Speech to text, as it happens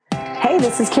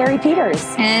this is Carrie Peters.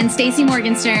 And Stacey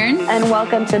Morgenstern. And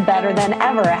welcome to Better Than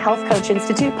Ever, a Health Coach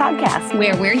Institute podcast.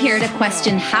 Where we're here to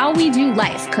question how we do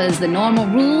life because the normal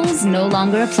rules no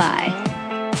longer apply.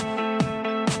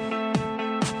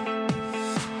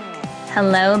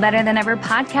 Hello, Better Than Ever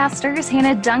podcasters.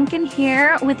 Hannah Duncan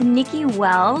here with Nikki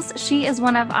Wells. She is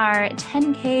one of our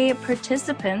 10K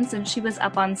participants, and she was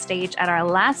up on stage at our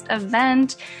last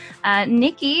event.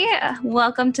 Nikki,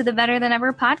 welcome to the Better Than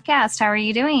Ever podcast. How are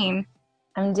you doing?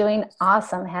 I'm doing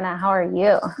awesome, Hannah. How are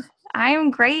you?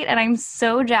 I'm great, and I'm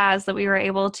so jazzed that we were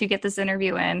able to get this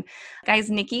interview in. Guys,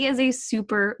 Nikki is a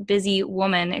super busy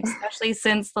woman, especially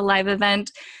since the live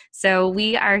event. So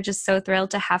we are just so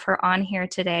thrilled to have her on here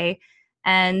today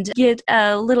and get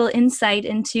a little insight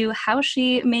into how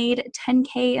she made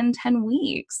 10K in 10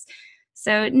 weeks.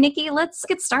 So Nikki, let's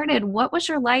get started. What was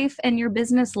your life and your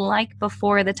business like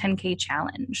before the 10K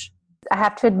challenge? I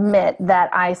have to admit that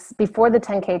before the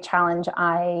 10K challenge,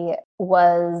 I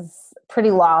was pretty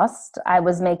lost. I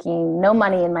was making no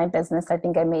money in my business. I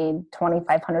think I made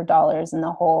 $2,500 in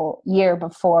the whole year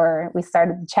before we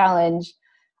started the challenge.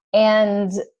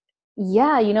 And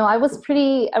yeah, I was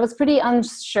pretty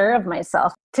unsure of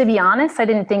myself. To be honest, I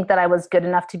didn't think that I was good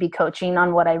enough to be coaching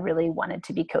on what I really wanted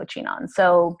to be coaching on.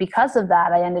 So because of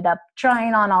that, I ended up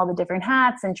trying on all the different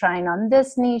hats and trying on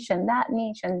this niche and that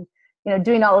niche and,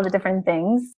 doing all of the different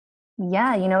things.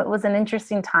 Yeah, it was an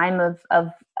interesting time of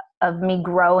me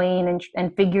growing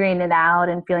and figuring it out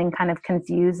and feeling kind of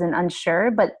confused and unsure.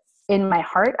 But in my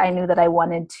heart, I knew that I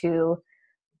wanted to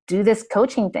do this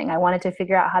coaching thing. I wanted to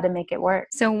figure out how to make it work.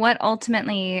 So what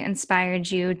ultimately inspired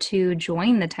you to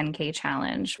join the 10K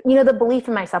challenge? The belief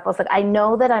in myself. I was like, I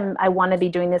know that I want to be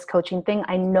doing this coaching thing.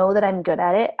 I know that I'm good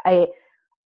at it. I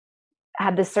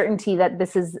had the certainty that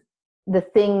this is the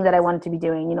thing that I wanted to be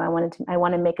doing. I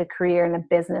want to make a career and a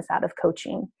business out of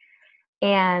coaching.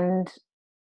 And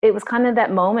it was kind of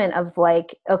that moment of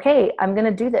like, okay, I'm going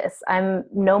to do this. I'm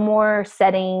no more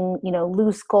setting,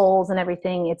 loose goals and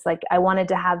everything. It's like, I wanted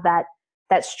to have that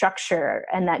structure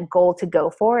and that goal to go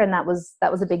for. And that was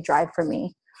a big drive for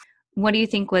me. What do you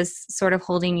think was sort of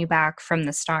holding you back from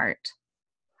the start?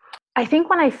 I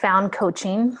think when I found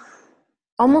coaching,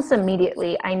 almost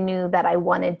immediately, I knew that I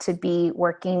wanted to be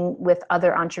working with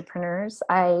other entrepreneurs.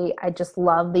 I just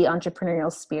love the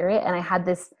entrepreneurial spirit. And I had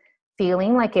this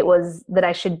feeling like it was that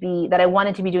I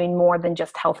wanted to be doing more than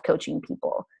just health coaching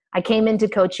people. I came into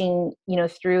coaching,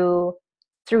 through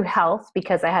health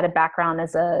because I had a background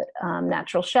as a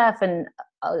natural chef and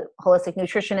a holistic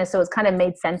nutritionist. So it kind of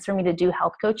made sense for me to do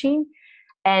health coaching.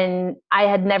 And I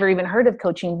had never even heard of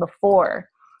coaching before.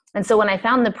 And so when I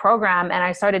found the program and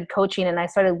I started coaching and I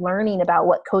started learning about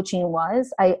what coaching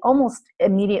was, I almost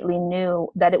immediately knew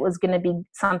that it was going to be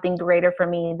something greater for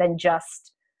me than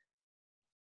just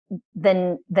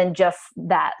that,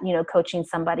 coaching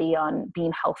somebody on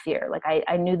being healthier. Like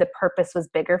I knew the purpose was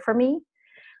bigger for me,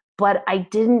 but I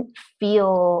didn't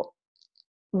feel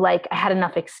like I had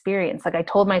enough experience. Like I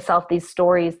told myself these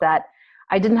stories that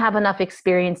I didn't have enough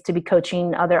experience to be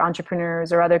coaching other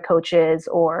entrepreneurs or other coaches,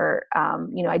 or,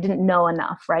 I didn't know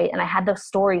enough. Right. And I had those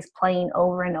stories playing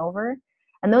over and over.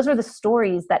 And those were the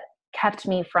stories that kept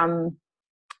me from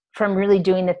really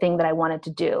doing the thing that I wanted to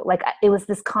do. Like it was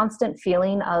this constant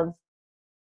feeling of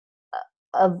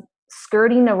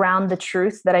skirting around the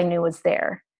truth that I knew was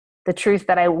there, the truth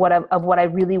that what I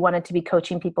really wanted to be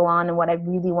coaching people on and what I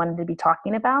really wanted to be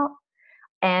talking about.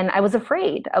 And I was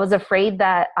afraid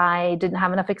that I didn't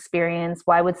have enough experience.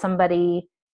 Why would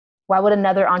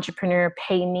another entrepreneur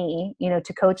pay me,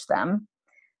 to coach them?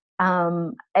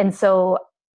 And so,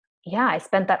 yeah, I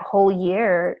spent that whole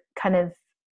year kind of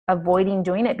avoiding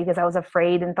doing it because I was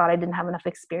afraid and thought I didn't have enough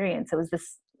experience. It was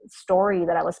this story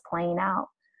that I was playing out.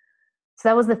 So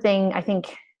that was the thing, I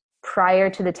think, prior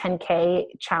to the 10K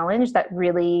challenge that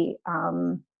really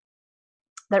held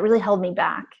me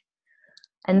back.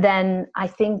 And then I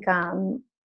think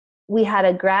we had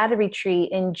a grad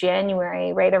retreat in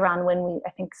January, right around when we,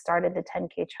 I think, started the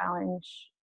 10K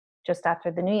challenge just after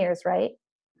the New Year's, right?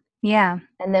 Yeah.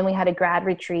 And then we had a grad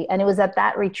retreat. And it was at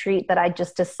that retreat that I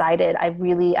just decided I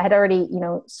had already,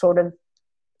 sort of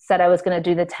said I was going to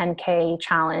do the 10K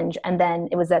challenge. And then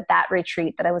it was at that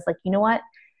retreat that I was like, you know what?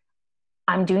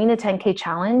 I'm doing a 10K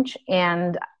challenge.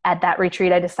 And at that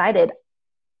retreat, I decided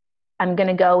I'm going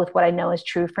to go with what I know is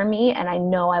true for me. And I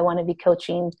know I want to be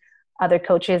coaching other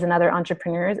coaches and other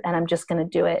entrepreneurs, and I'm just going to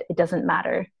do it. It doesn't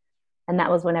matter. And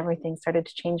that was when everything started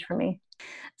to change for me.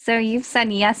 So you've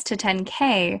said yes to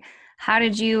 10K. How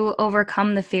did you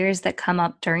overcome the fears that come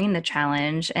up during the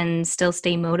challenge and still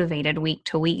stay motivated week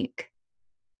to week?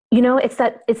 It's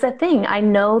that thing. I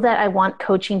know that I want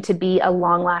coaching to be a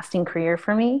long lasting career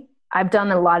for me. I've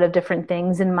done a lot of different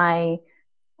things in my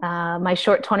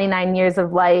short 29 years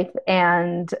of life,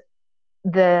 and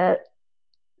the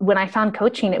when I found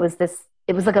coaching, it was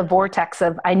like a vortex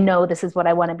of, I know this is what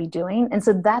I want to be doing. And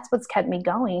so that's what's kept me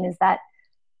going, is that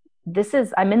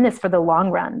I'm in this for the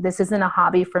long run. This isn't a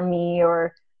hobby for me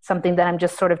or something that I'm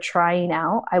just sort of trying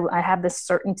out. I have this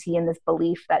certainty and this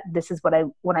belief that this is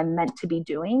what I'm meant to be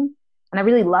doing. And I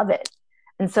really love it.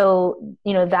 And so,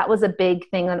 that was a big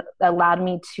thing that allowed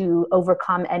me to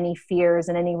overcome any fears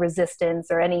and any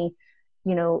resistance or any,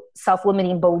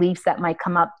 self-limiting beliefs that might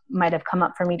have come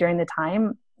up for me during the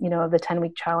time, of the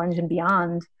 10-week challenge and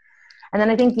beyond. And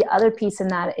then I think the other piece in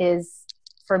that is,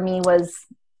 for me, was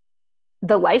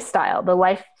the life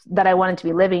that I wanted to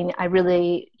be living. I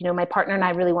really, my partner and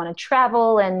I really want to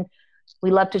travel, and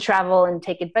we love to travel and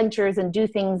take adventures and do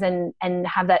things and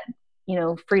have that,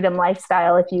 freedom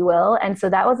lifestyle, if you will. And so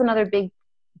that was another big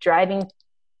driving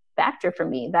factor for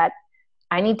me, that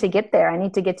I need to get there. I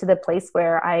need to get to the place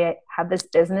where I have this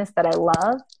business that I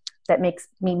love, that makes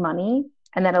me money,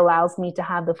 and that allows me to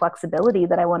have the flexibility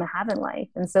that I want to have in life.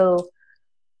 And so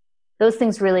those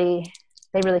things they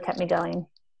really kept me going.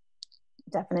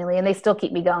 Definitely. And they still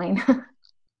keep me going.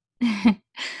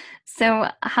 So,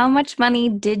 how much money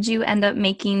did you end up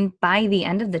making by the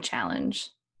end of the challenge?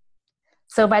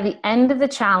 So by the end of the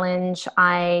challenge,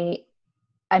 I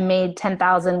made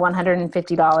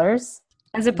 $10,150.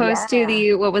 As opposed to Yeah.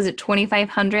 the, what was it,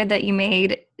 2,500 that you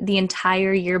made the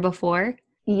entire year before?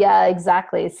 Yeah,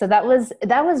 exactly. So that was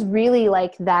really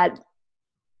like that.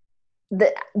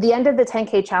 The end of the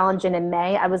 10K challenge, and in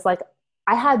May, I was like,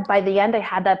 by the end, I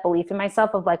had that belief in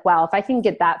myself of like, wow, if I can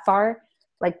get that far,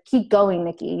 like, keep going,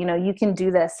 Nikki, you can do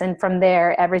this. And from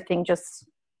there, everything just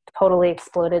totally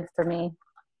exploded for me.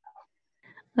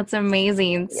 That's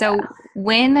amazing. Yeah. So,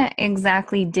 when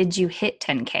exactly did you hit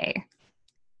 10K?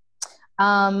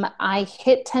 I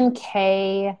hit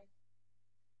 10K.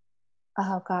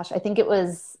 Oh gosh, I think it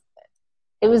was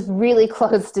really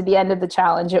close to the end of the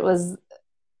challenge. It was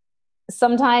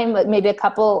sometime, like, maybe a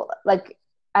couple, like,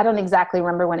 I don't exactly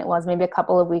remember when it was, maybe a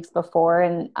couple of weeks before.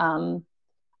 And I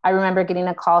remember getting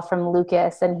a call from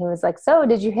Lucas, and he was like, so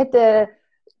did you hit the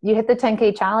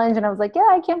 10K challenge? And I was like, yeah,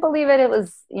 I can't believe it. It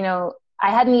was, I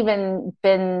hadn't even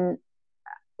been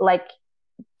like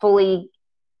fully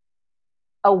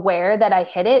aware that I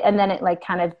hit it. And then it like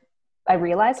kind of, I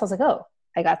realized, I was like, oh,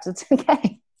 I got to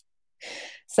 10K.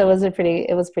 So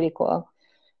it was pretty cool.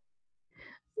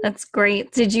 That's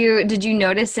great. Did you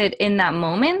notice it in that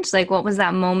moment? Like, what was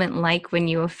that moment like when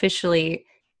you officially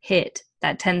hit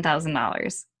that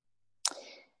 $10,000?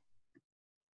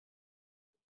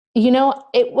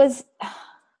 It was,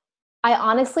 I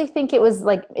honestly think it was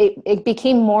like, it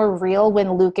became more real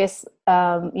when Lucas,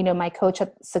 my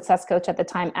success coach at the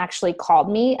time, actually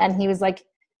called me, and he was like,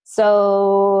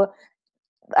 so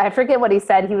I forget what he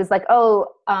said. He was like, oh,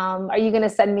 are you going to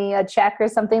send me a check or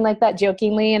something like that,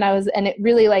 jokingly? And it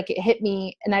really, like, it hit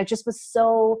me. And I just was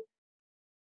so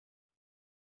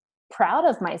proud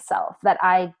of myself that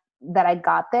I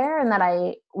got there, and that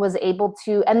I was able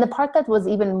to, and the part that's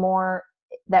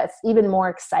even more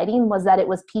exciting was that it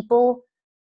was people,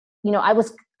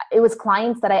 it was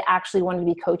clients that I actually wanted to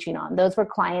be coaching on. Those were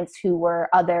clients who were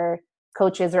other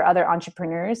coaches or other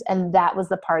entrepreneurs. And that was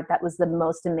the part that was the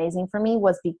most amazing for me,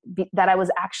 was that I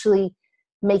was actually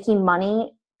making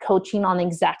money coaching on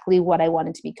exactly what I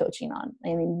wanted to be coaching on.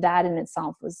 I mean, that in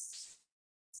itself was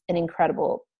an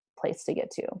incredible place to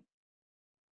get to.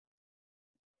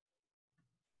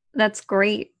 That's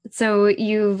great. So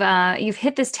you've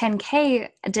hit this 10K.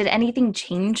 Did anything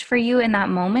change for you in that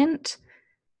moment?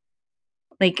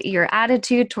 Like your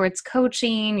attitude towards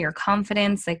coaching, your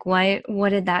confidence, like what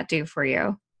did that do for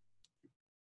you?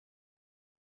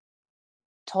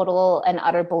 Total and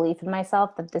utter belief in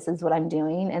myself that this is what I'm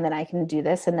doing, and that I can do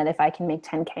this, and that if I can make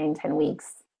 10K in 10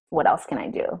 weeks, what else can I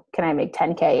do? Can I make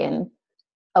 10K in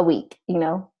a week?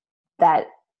 That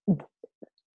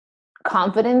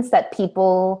confidence that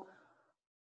people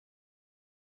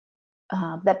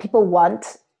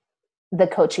want the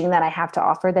coaching that I have to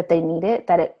offer, that they need it,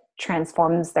 that it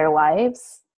transforms their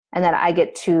lives, and that I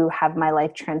get to have my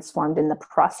life transformed in the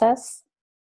process,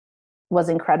 was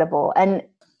incredible. And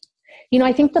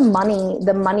I think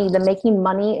the making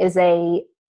money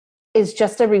is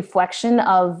just a reflection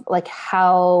of, like,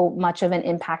 how much of an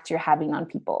impact you're having on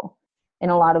people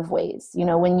in a lot of ways.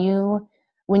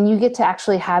 When you get to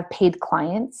actually have paid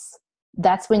clients,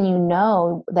 that's when you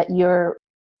know that you're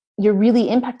really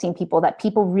impacting people, that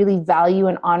people really value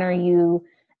and honor you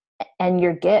and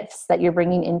your gifts that you're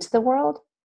bringing into the world.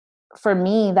 for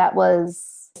me, that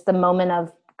was the moment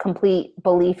of complete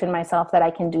belief in myself that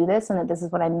I can do this and that this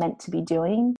is what I'm meant to be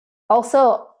doing.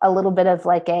 Also, a little bit of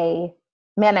like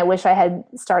man, I wish I had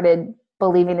started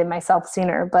believing in myself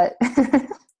sooner, but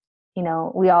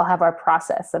we all have our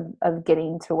process of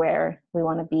getting to where we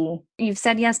want to be. You've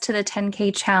said yes to the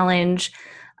 10K challenge.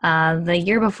 The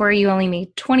year before, you only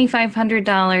made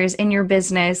 $2,500 in your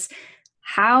business.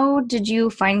 How did you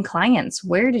find clients?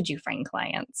 Where did you find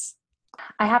clients?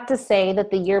 I have to say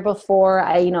that the year before,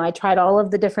 I tried all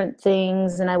of the different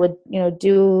things, and I would,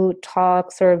 do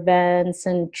talks or events,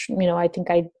 and I think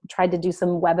I tried to do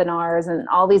some webinars and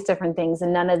all these different things,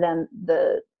 and none of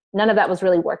that was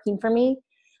really working for me.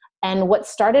 And what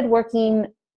started working,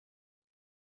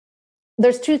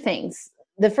 there's two things.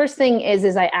 The first thing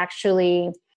is I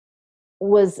actually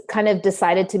was kind of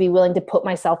decided to be willing to put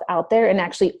myself out there and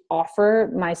actually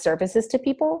offer my services to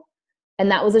people.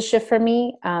 And that was a shift for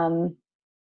me.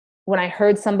 When I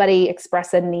heard somebody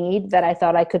express a need that I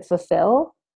thought I could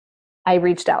fulfill, I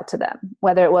reached out to them,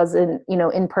 whether it was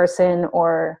in person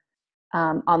or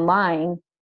online.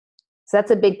 So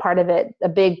that's a big part of it, a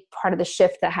big part of the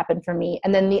shift that happened for me.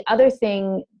 And then the other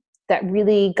thing that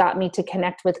really got me to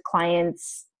connect with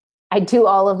clients, I do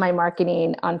all of my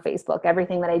marketing on Facebook.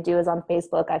 Everything that I do is on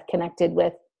Facebook. I've connected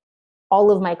with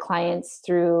all of my clients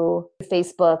through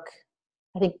Facebook.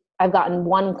 I think I've gotten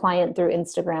one client through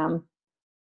Instagram.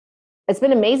 It's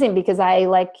been amazing because I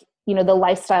the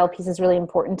lifestyle piece is really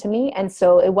important to me. And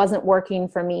so it wasn't working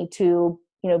for me to,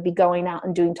 be going out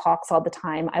and doing talks all the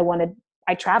time.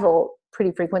 I travel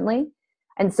pretty frequently.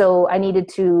 And so I needed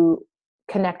to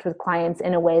connect with clients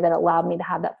in a way that allowed me to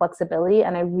have that flexibility.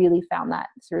 And I really found that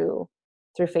through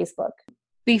Facebook.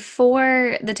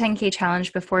 Before the 10K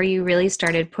challenge, before you really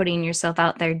started putting yourself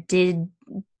out there, did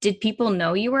people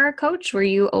know you were a coach? Were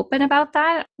you open about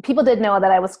that? People did know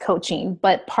that I was coaching,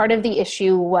 but part of the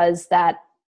issue was that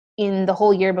in the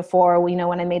whole year before,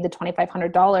 when I made the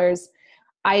 $2,500,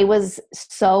 I was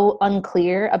so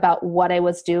unclear about what I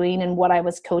was doing and what I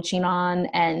was coaching on.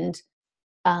 And,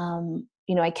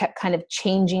 I kept kind of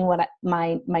changing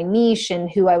my niche and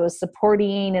who I was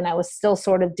supporting. And I was still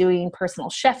sort of doing personal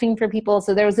chefing for people.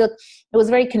 So it was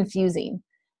very confusing.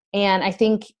 And I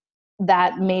think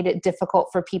that made it difficult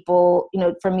for people,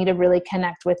 for me to really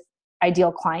connect with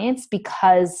ideal clients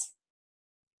because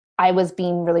I was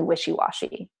being really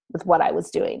wishy-washy with what I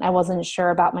was doing. I wasn't sure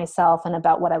about myself and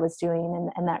about what I was doing.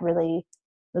 And that really,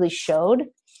 really showed.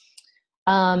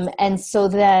 And so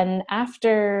then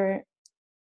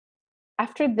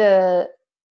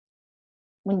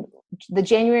when the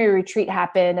January retreat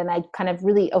happened and I kind of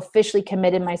really officially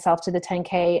committed myself to the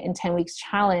 10K in 10 weeks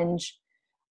challenge,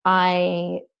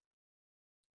 I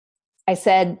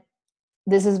said,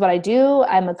 this is what I do.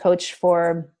 I'm a coach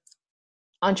for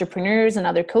entrepreneurs and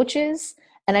other coaches.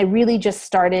 And I really just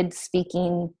started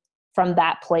speaking from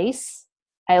that place.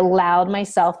 I allowed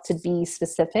myself to be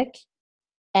specific.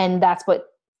 And that's what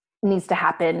needs to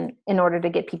happen in order to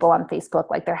get people on Facebook.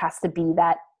 Like there has to be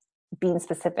that being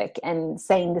specific and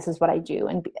saying this is what I do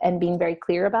and being very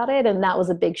clear about it. And that was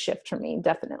a big shift for me,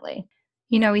 definitely.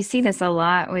 We see this a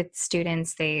lot with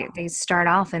students. They start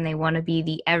off and they want to be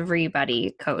the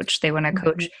everybody coach. They want to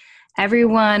coach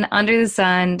everyone under the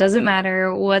sun. Doesn't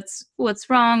matter what's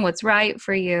wrong, what's right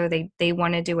for you. They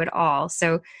want to do it all.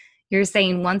 So you're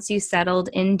saying once you settled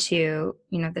into,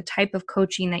 the type of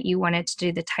coaching that you wanted to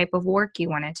do, the type of work you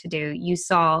wanted to do, you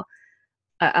saw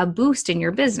a boost in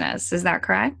your business. Is that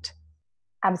correct?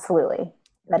 Absolutely.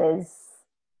 That is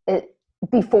it.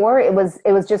 Before it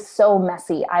was just so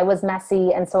messy. I was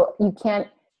messy. And so you can't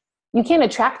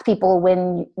attract people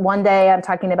when one day I'm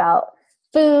talking about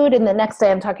food and the next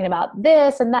day I'm talking about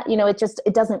this and that,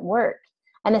 it doesn't work.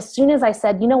 And as soon as I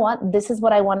said, you know what, this is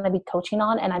what I want to be coaching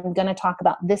on, and I'm going to talk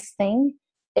about this thing,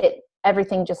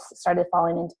 everything just started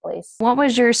falling into place. What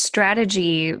was your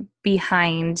strategy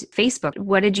behind Facebook?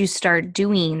 What did you start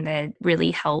doing that really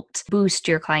helped boost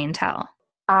your clientele?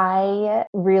 I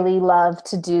really love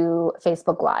to do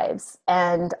Facebook Lives,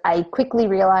 and I quickly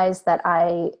realized that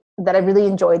I really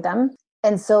enjoyed them.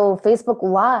 And so Facebook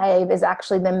Live is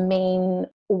actually the main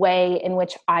way in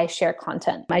which I share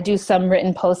content. I do some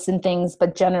written posts and things,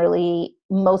 but generally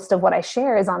most of what I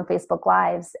share is on Facebook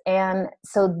Lives. And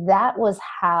so that was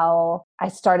how I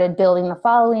started building the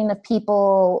following of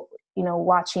people,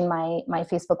 watching my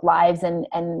Facebook Lives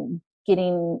and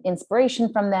getting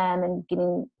inspiration from them and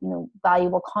getting,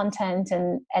 valuable content.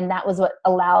 And that was what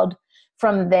allowed,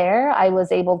 from there, I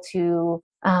was able to,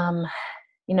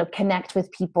 connect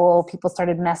with people. People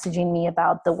started messaging me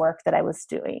about the work that I was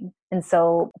doing. And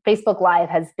so Facebook Live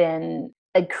has been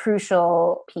a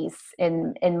crucial piece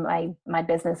in my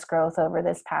business growth over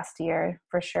this past year,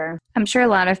 for sure. I'm sure a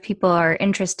lot of people are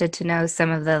interested to know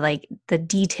some of the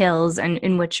details and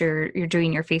in which you're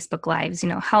doing your Facebook Lives,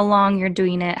 how long you're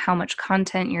doing it, how much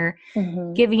content you're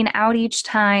giving out each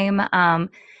time.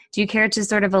 Do you care to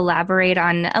sort of elaborate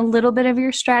on a little bit of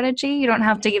your strategy? You don't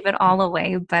have to give it all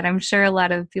away, but I'm sure a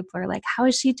lot of people are like, how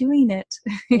is she doing it?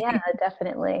 Yeah,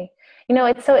 definitely.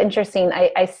 It's so interesting.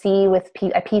 I see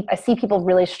I see people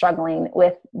really struggling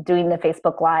with doing the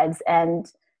Facebook Lives, and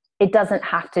it doesn't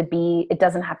have to be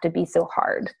so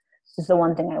hard, is the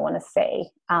one thing I want to say.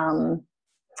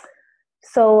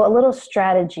 So a little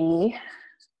strategy.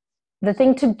 The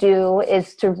thing to do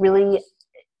is to really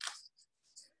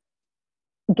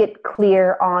get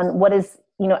clear on what is,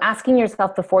 asking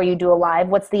yourself before you do a live,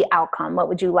 what's the outcome? What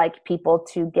would you like people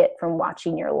to get from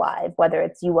watching your live? Whether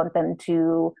it's you want them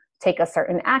to take a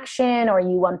certain action or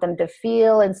you want them to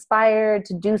feel inspired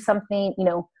to do something,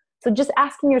 so just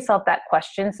asking yourself that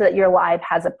question so that your live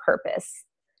has a purpose.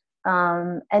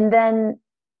 And then,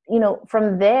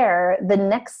 from there, the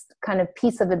next kind of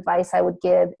piece of advice I would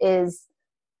give is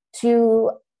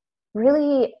to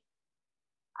really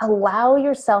allow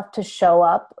yourself to show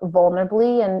up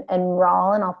vulnerably and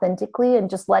raw and authentically,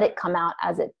 and just let it come out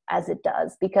as it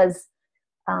does. Because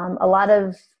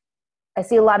I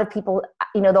see a lot of people,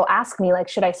 they'll ask me, like,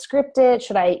 should I script it?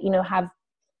 Should I, have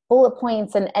bullet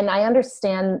points? And I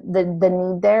understand the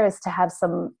need there is to have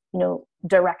some,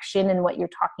 direction in what you're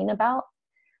talking about.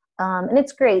 And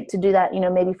it's great to do that,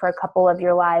 maybe for a couple of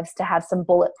your lives, to have some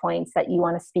bullet points that you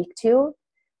want to speak to.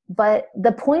 But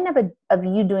the point of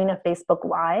you doing a Facebook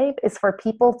Live is for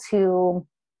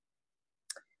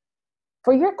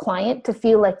for your client to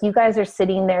feel like you guys are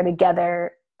sitting there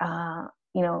together,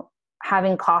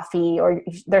 having coffee, or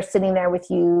they're sitting there with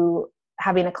you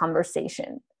having a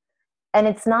conversation. And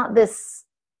it's not this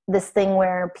thing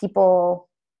where people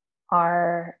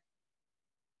are.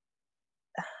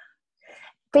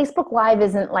 Facebook Live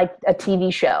isn't like a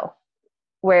TV show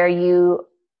where you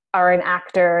are an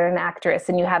actor or an actress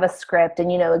and you have a script and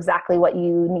you know exactly what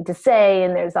you need to say,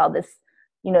 and there's all this,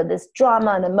 this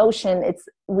drama and emotion.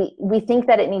 We think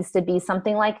that it needs to be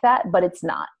something like that, but it's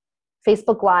not.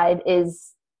 Facebook Live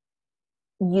is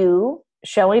you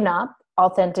showing up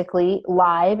authentically,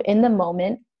 live in the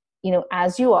moment,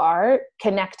 as you are,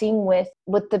 connecting with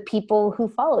the people who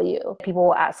follow you. People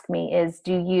will ask me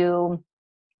do you,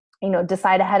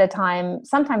 decide ahead of time?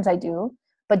 Sometimes I do.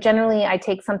 But generally, I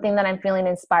take something that I'm feeling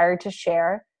inspired to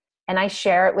share, and I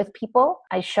share it with people.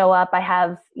 I show up, I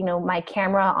have, my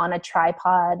camera on a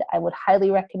tripod. I would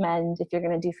highly recommend, if you're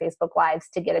going to do Facebook Lives,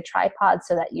 to get a tripod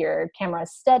so that your camera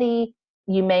is steady.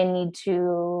 You may need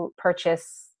to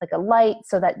purchase like a light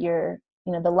so that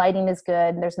the lighting is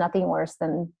good. There's nothing worse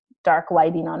than dark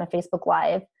lighting on a Facebook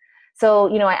Live.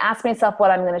 So, I ask myself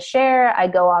what I'm going to share. I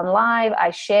go on live,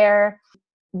 I share.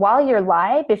 While you're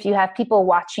live, if you have people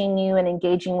watching you and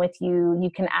engaging with you, you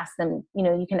can ask them,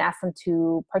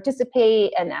 to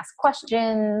participate and ask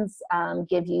questions,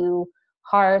 give you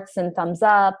hearts and thumbs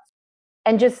up.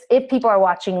 And just, if people are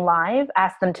watching live,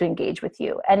 ask them to engage with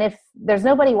you. And if there's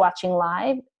nobody watching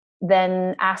live,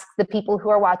 then ask the people who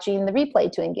are watching the replay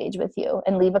to engage with you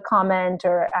and leave a comment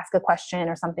or ask a question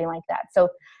or something like that. So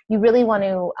you really want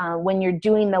to, when you're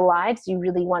doing the lives, you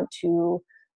really want to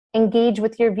engage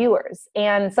with your viewers.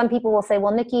 And some people will say,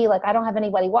 well, Nikki, like, I don't have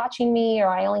anybody watching me, or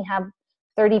I only have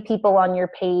 30 people on your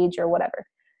page or whatever.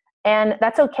 And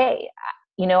that's okay.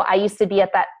 I used to be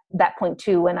at that point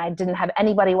too, when I didn't have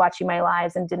anybody watching my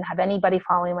lives and didn't have anybody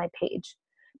following my page.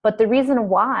 But the reason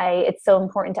why it's so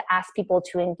important to ask people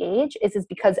to engage is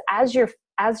because as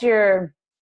your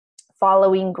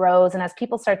following grows and as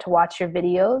people start to watch your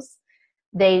videos,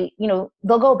 they'll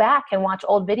go back and watch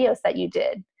old videos that you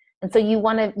did. And so you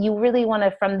really want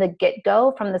to, from the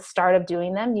get-go, from the start of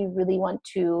doing them, you really want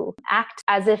to act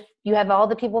as if you have all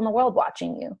the people in the world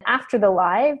watching you. After the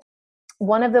live,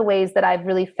 one of the ways that I've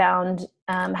really found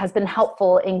has been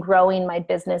helpful in growing my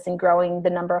business and growing the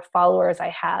number of followers I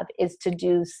have is to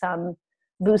do some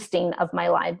boosting of my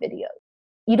live videos.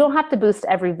 You don't have to boost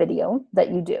every video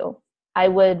that you do. I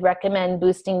would recommend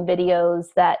boosting videos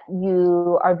that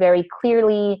you are very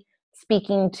clearly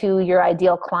speaking to your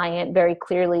ideal client, very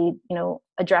clearly,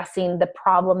 addressing the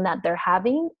problem that they're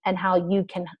having and how you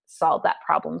can solve that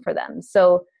problem for them.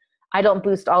 So I don't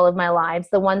boost all of my lives.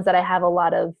 The ones that I have a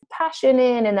lot of passion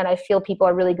in and that I feel people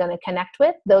are really going to connect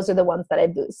with, those are the ones that I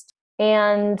boost.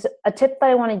 And a tip that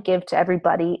I want to give to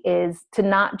everybody is to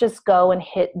not just go and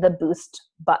hit the boost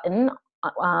button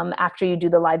after you do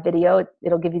the live video.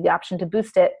 It'll give you the option to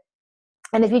boost it.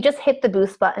 And if you just hit the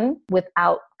boost button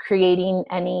without creating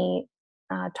any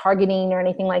targeting or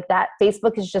anything like that.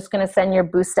 Facebook is just going to send your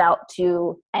boost out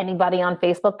to anybody on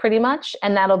Facebook pretty much.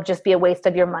 And that'll just be a waste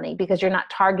of your money because you're not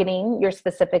targeting your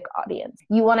specific audience.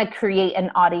 You want to create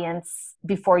an audience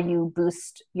before you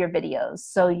boost your videos.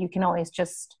 So you can always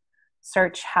just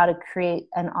search how to create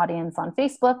an audience on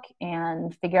Facebook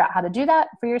and figure out how to do that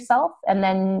for yourself. And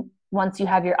then once you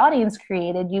have your audience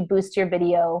created, you boost your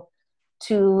video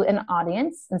to an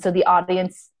audience. And so the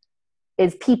audience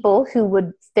is people who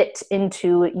would fit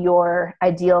into your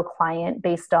ideal client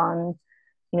based on,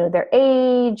 their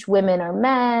age, women or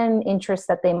men, interests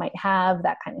that they might have,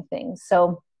 that kind of thing.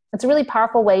 So it's a really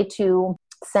powerful way to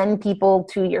send people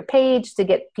to your page, to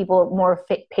get people more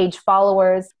page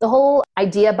followers. The whole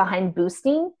idea behind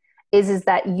boosting is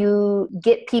that you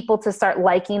get people to start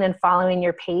liking and following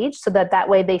your page so that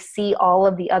way they see all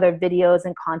of the other videos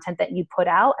and content that you put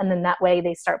out. And then that way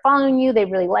they start following you. They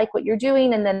really like what you're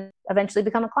doing and then eventually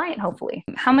become a client, hopefully.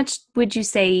 How much would you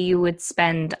say you would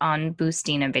spend on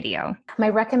boosting a video? My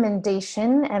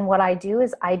recommendation and what I do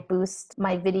is I boost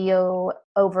my video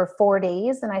over 4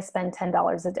 days and I spend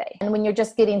 $10 a day. And when you're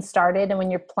just getting started and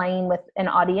when you're playing with an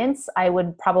audience, I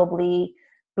would probably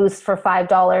boost for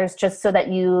 $5 just so that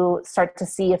you start to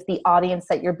see if the audience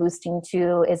that you're boosting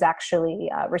to is actually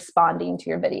responding to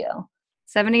your video.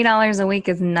 $70 a week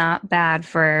is not bad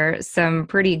for some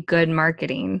pretty good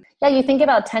marketing. Yeah, you think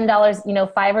about $10, $5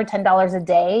 or $10 a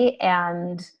day.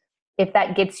 And if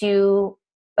that gets you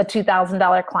a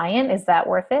 $2,000 client, is that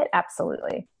worth it?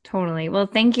 Absolutely. Totally. Well,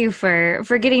 thank you for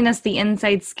getting us the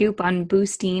inside scoop on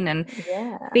boosting and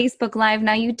Facebook Live.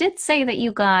 Now, you did say that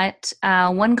you got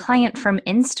one client from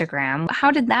Instagram.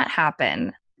 How did that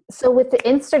happen? So with the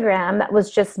Instagram, that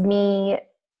was just me.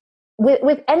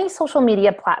 With any social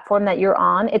media platform that you're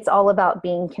on, it's all about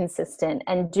being consistent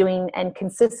and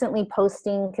consistently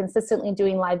posting, consistently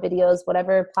doing live videos,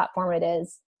 whatever platform it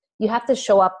is. You have to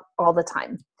show up all the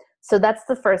time. So that's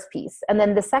the first piece. And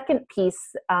then the second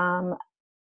piece of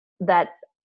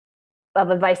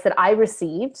advice that I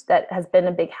received that has been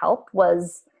a big help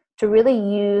was to really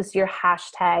use your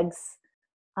hashtags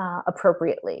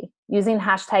appropriately. Using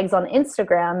hashtags on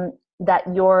Instagram that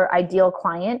your ideal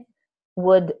client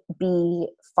would be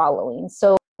following.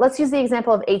 So let's use the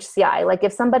example of HCI. Like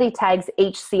if somebody tags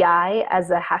HCI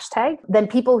as a hashtag, then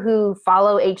people who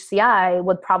follow HCI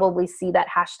would probably see that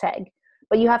hashtag.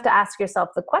 But you have to ask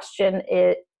yourself the question,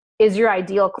 is your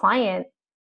ideal client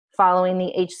following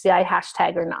the HCI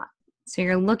hashtag or not? So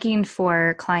you're looking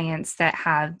for clients that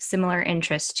have similar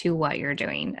interests to what you're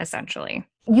doing, essentially.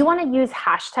 You want to use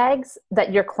hashtags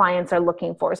that your clients are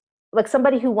looking for. Like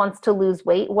somebody who wants to lose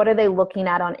weight, what are they looking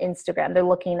at on Instagram? They're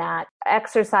looking at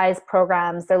exercise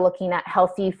programs. They're looking at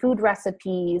healthy food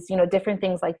recipes, different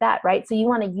things like that, right? So you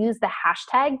want to use the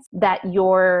hashtags that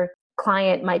your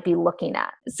client might be looking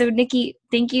at. So Nikki,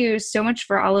 thank you so much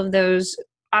for all of those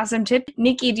awesome tips.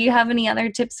 Nikki, do you have any other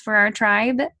tips for our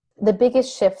tribe? The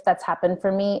biggest shift that's happened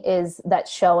for me is that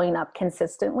showing up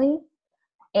consistently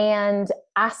and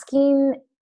asking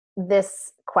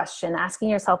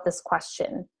yourself this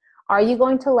question. Are you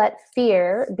going to let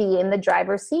fear be in the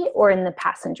driver's seat or in the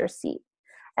passenger seat?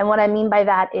 And what I mean by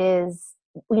that is,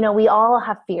 we all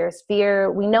have fears.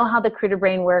 Fear, we know how the critter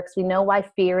brain works. We know why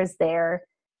fear is there.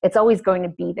 It's always going to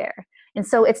be there. And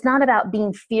so it's not about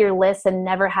being fearless and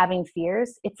never having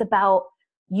fears. It's about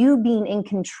you being in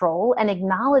control and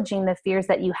acknowledging the fears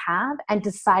that you have and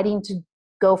deciding to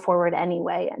go forward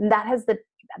anyway. And that has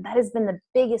been the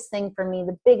biggest thing for me,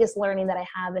 the biggest learning that I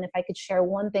have. And if I could share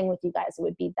one thing with you guys, it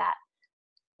would be that.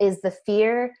 Is the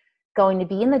fear going to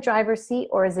be in the driver's seat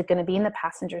or is it going to be in the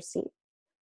passenger seat?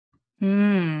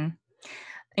 And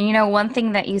one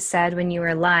thing that you said when you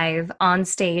were live on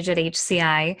stage at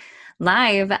HCI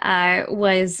Live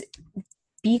was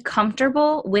be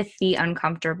comfortable with the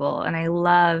uncomfortable. And I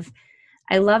love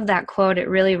that quote. It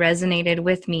really resonated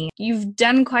with me. You've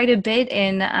done quite a bit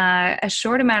in a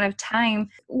short amount of time.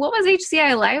 What was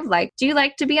HCI Live like? Do you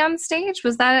like to be on stage?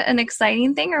 Was that an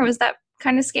exciting thing or was that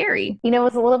kind of scary? It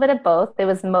was a little bit of both. It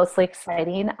was mostly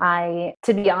exciting.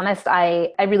 To be honest,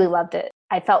 I really loved it.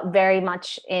 I felt very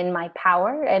much in my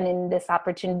power and in this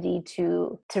opportunity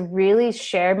to really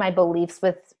share my beliefs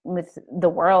with the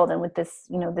world and with this,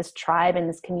 this tribe and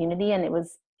this community. And it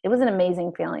was an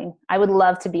amazing feeling. I would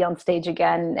love to be on stage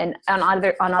again and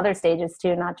on other stages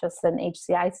too, not just an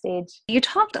HCI stage. You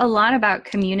talked a lot about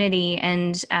community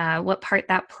and what part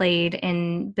that played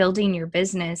in building your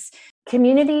business.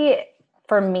 Community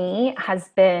for me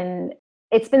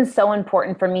it's been so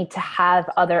important for me to have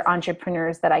other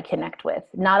entrepreneurs that I connect with,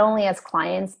 not only as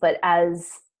clients, but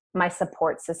as my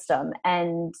support system.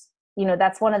 And,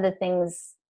 that's one of the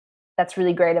things that's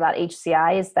really great about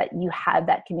HCI is that you have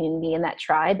that community and that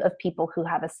tribe of people who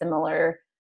have a similar,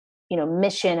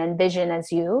 mission and vision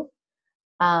as you,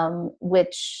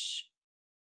 which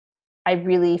I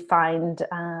really find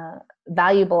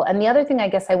valuable. And the other thing I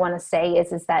guess I want to say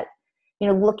is that,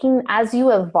 looking as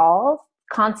you evolve,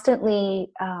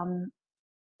 constantly,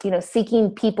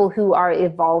 seeking people who are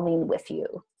evolving with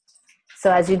you.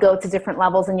 So as you go to different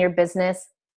levels in your business,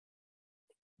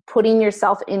 putting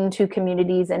yourself into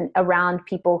communities and around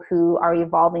people who are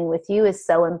evolving with you is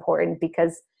so important,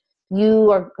 because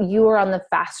you are on the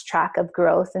fast track of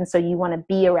growth. And so you want to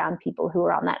be around people who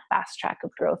are on that fast track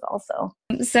of growth also.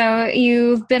 So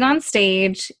you've been on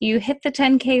stage, you hit the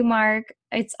 10K mark.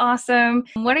 It's awesome.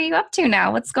 What are you up to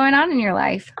now? What's going on in your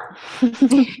life?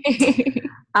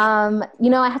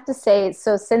 I have to say,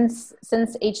 so since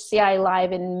HCI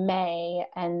Live in May,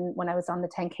 and when I was on the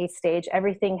 10K stage,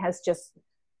 everything has just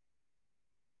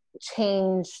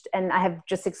changed, and I have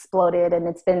just exploded, and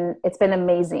it's been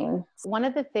amazing. One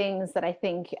of the things that I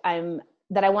think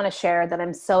that I want to share that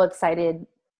I'm so excited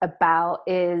about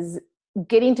is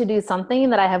getting to do something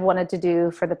that I have wanted to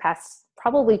do for the past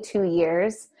probably 2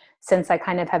 years, since I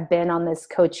kind of have been on this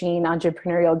coaching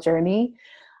entrepreneurial journey.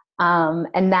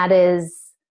 And that is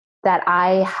that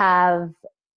I have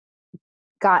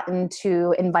gotten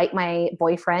to invite my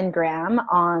boyfriend Graham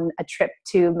on a trip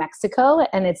to Mexico,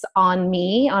 and it's on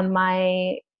me, on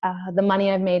my the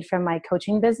money I've made from my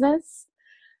coaching business.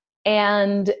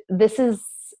 And this is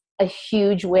a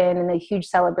huge win and a huge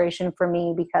celebration for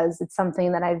me, because it's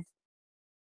something that I've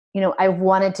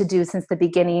wanted to do since the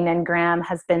beginning, and Graham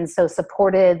has been so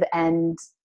supportive, and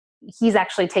he's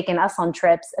actually taken us on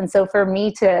trips. And so for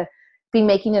me to be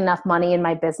making enough money in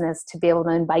my business to be able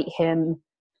to invite him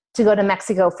to go to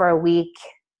Mexico for a week,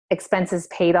 expenses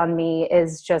paid on me,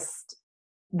 is just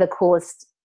the coolest,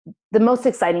 the most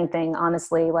exciting thing,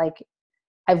 honestly. Like,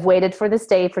 I've waited for this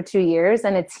day for 2 years,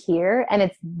 and it's here. And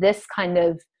it's this kind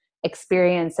of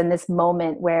experience and this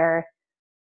moment where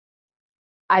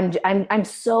I'm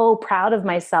so proud of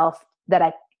myself that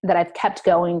I've kept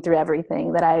going through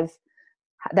everything, that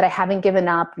I haven't given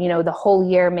up, the whole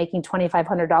year making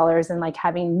 $2,500 and like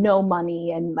having no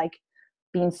money, and like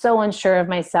being so unsure of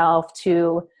myself,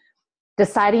 to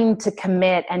deciding to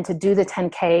commit and to do the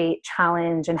 10K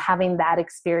challenge and having that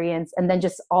experience, and then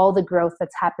just all the growth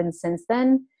that's happened since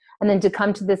then. And then to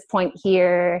come to this point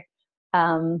here,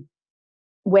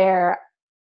 where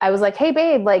I was like, hey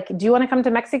babe, like, do you want to come to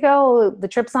Mexico? The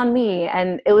trip's on me.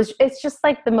 And it's just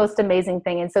like the most amazing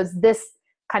thing. And so it's this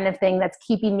kind of thing that's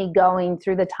keeping me going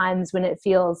through the times when it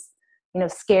feels,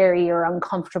 scary or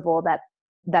uncomfortable,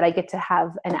 that I get to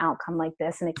have an outcome like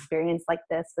this, an experience like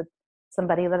this with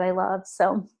somebody that I love.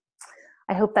 So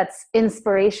I hope that's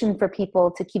inspiration for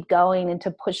people to keep going and to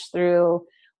push through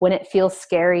when it feels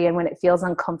scary and when it feels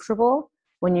uncomfortable,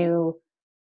 when you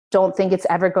don't think it's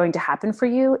ever going to happen for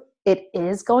you. It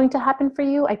is going to happen for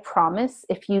you. I promise.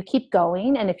 If you keep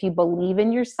going, and if you believe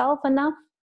in yourself enough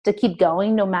to keep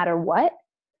going, no matter what,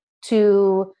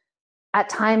 to at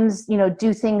times,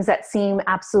 do things that seem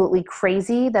absolutely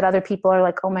crazy, that other people are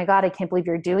like, oh my God, I can't believe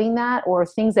you're doing that. Or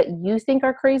things that you think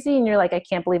are crazy, and you're like, I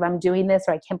can't believe I'm doing this,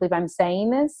 or I can't believe I'm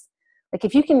saying this. Like,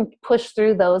 if you can push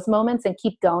through those moments and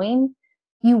keep going,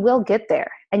 you will get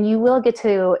there, and you will get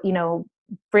to,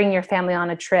 bring your family on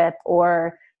a trip,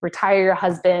 or retire your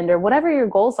husband, or whatever your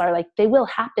goals are. Like, they will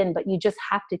happen, but you just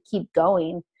have to keep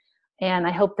going. And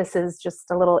I hope this is just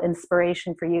a little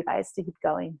inspiration for you guys to keep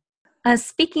going.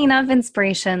 Speaking of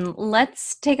inspiration,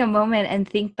 let's take a moment and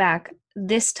think back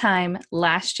this time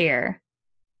last year.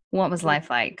 What was life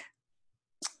like?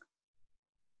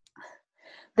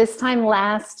 This time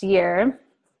last year,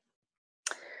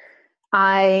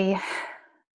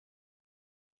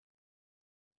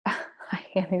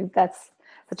 that's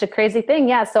such a crazy thing.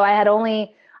 Yeah. So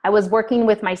I was working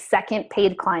with my second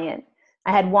paid client.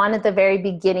 I had one at the very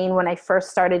beginning when I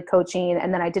first started coaching,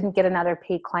 and then I didn't get another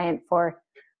paid client for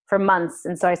months.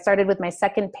 And so I started with my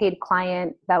second paid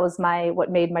client. That was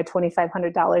what made my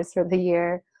 $2,500 for the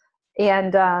year.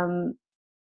 And, oh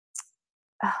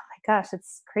my gosh,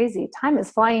 it's crazy. Time is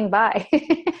flying by.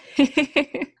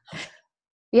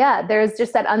 Yeah. There's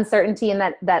just that uncertainty and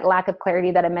that lack of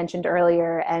clarity that I mentioned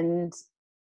earlier. And,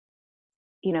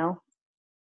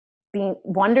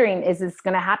 wondering, is this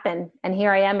going to happen? And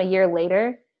here I am a year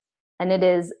later, and it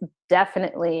is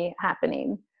definitely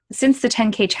happening. Since the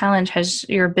 10K challenge, has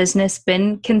your business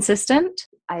been consistent?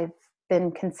 I've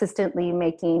been consistently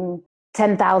making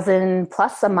 10,000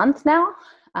 plus a month now.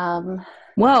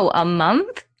 Whoa, a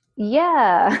month?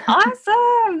 Yeah.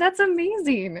 Awesome. That's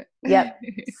amazing. Yep.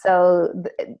 So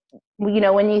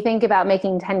when you think about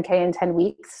making 10K in 10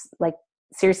 weeks, like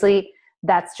seriously,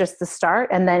 that's just the start.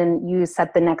 And then you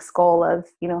set the next goal of,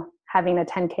 having a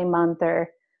 10K month, or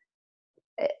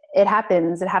it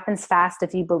happens. It happens fast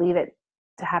if you believe it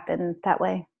to happen that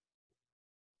way.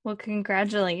 Well,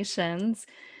 congratulations.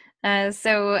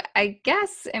 So I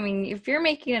guess, if you're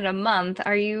making it a month,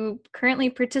 are you currently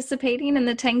participating in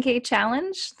the 10K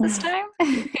challenge this time?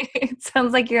 It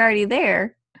sounds like you're already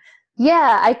there.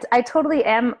 Yeah, I totally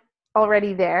am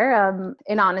already there.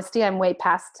 In honesty, I'm way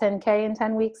past 10K in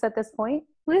 10 weeks at this point.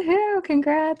 Woohoo,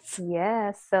 congrats.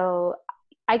 Yeah, so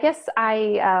I guess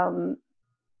I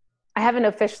haven't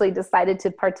officially decided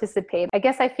to participate. I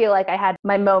guess I feel like I had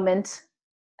my moment,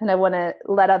 and I want to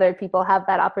let other people have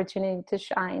that opportunity to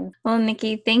shine. Well,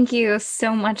 Nikki, thank you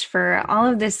so much for all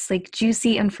of this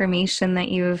juicy information that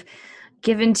you've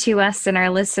given to us and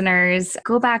our listeners.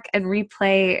 Go back and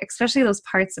replay, especially those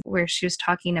parts where she was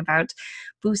talking about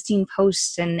boosting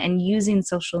posts and using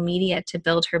social media to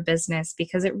build her business,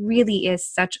 because it really is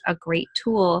such a great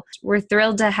tool. We're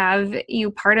thrilled to have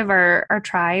you part of our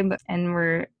tribe, and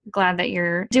we're glad that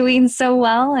you're doing so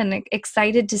well and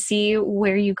excited to see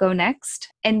where you go next.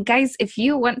 And guys, if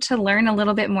you want to learn a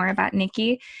little bit more about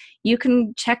Nikki, you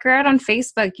can check her out on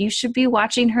Facebook. You should be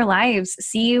watching her lives,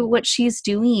 see what she's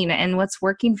doing and what's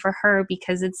working for her,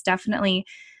 because it's definitely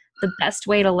the best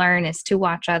way to learn is to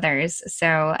watch others.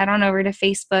 So head on over to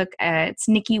Facebook. It's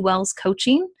Nikki Wells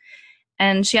Coaching.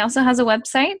 And she also has a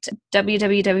website,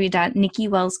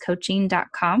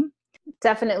 www.nikkywellscoaching.com.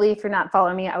 Definitely, if you're not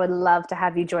following me, I would love to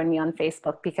have you join me on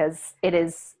Facebook, because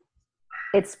it's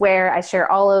where I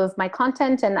share all of my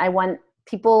content, and I want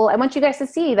you guys to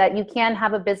see that you can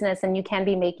have a business and you can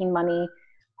be making money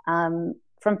from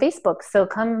Facebook. So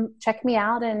come check me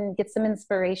out and get some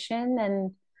inspiration,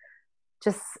 and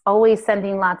just always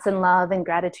sending lots of love and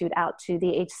gratitude out to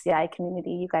the HCI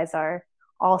community. You guys are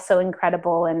all so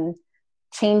incredible and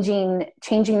changing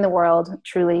the world.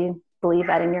 Truly believe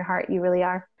that in your heart. You really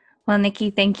are. Well, Nikki,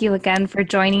 thank you again for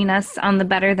joining us on the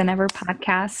Better Than Ever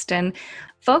podcast. And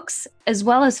folks, as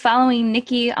well as following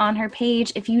Nikki on her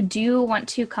page, if you do want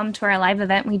to come to our live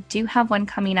event, we do have one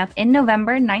coming up in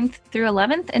November 9th through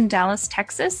 11th in Dallas,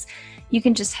 Texas. You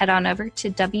can just head on over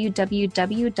to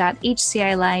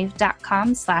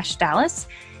www.hcilive.com/Dallas,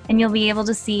 and you'll be able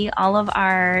to see all of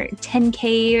our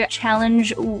 10K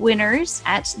challenge winners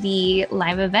at the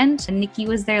live event. And Nikki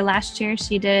was there last year.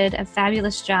 She did a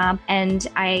fabulous job. And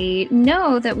I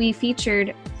know that we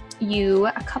featured you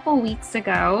a couple weeks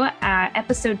ago at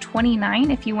episode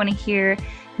 29. If you want to hear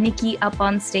Nikki up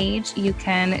on stage, you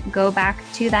can go back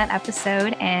to that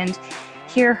episode and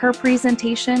hear her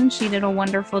presentation. She did a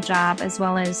wonderful job, as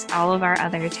well as all of our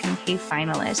other 10K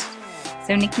finalists.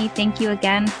 So Nikki, thank you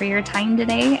again for your time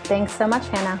today. Thanks so much,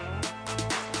 Hannah.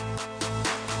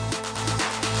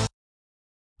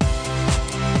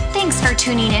 Thanks for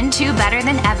tuning in to Better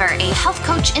Than Ever, a Health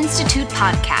Coach Institute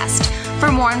podcast.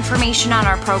 For more information on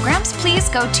our programs, please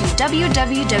go to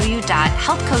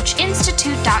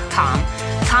www.healthcoachinstitute.com.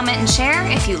 Comment and share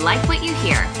if you like what you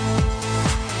hear.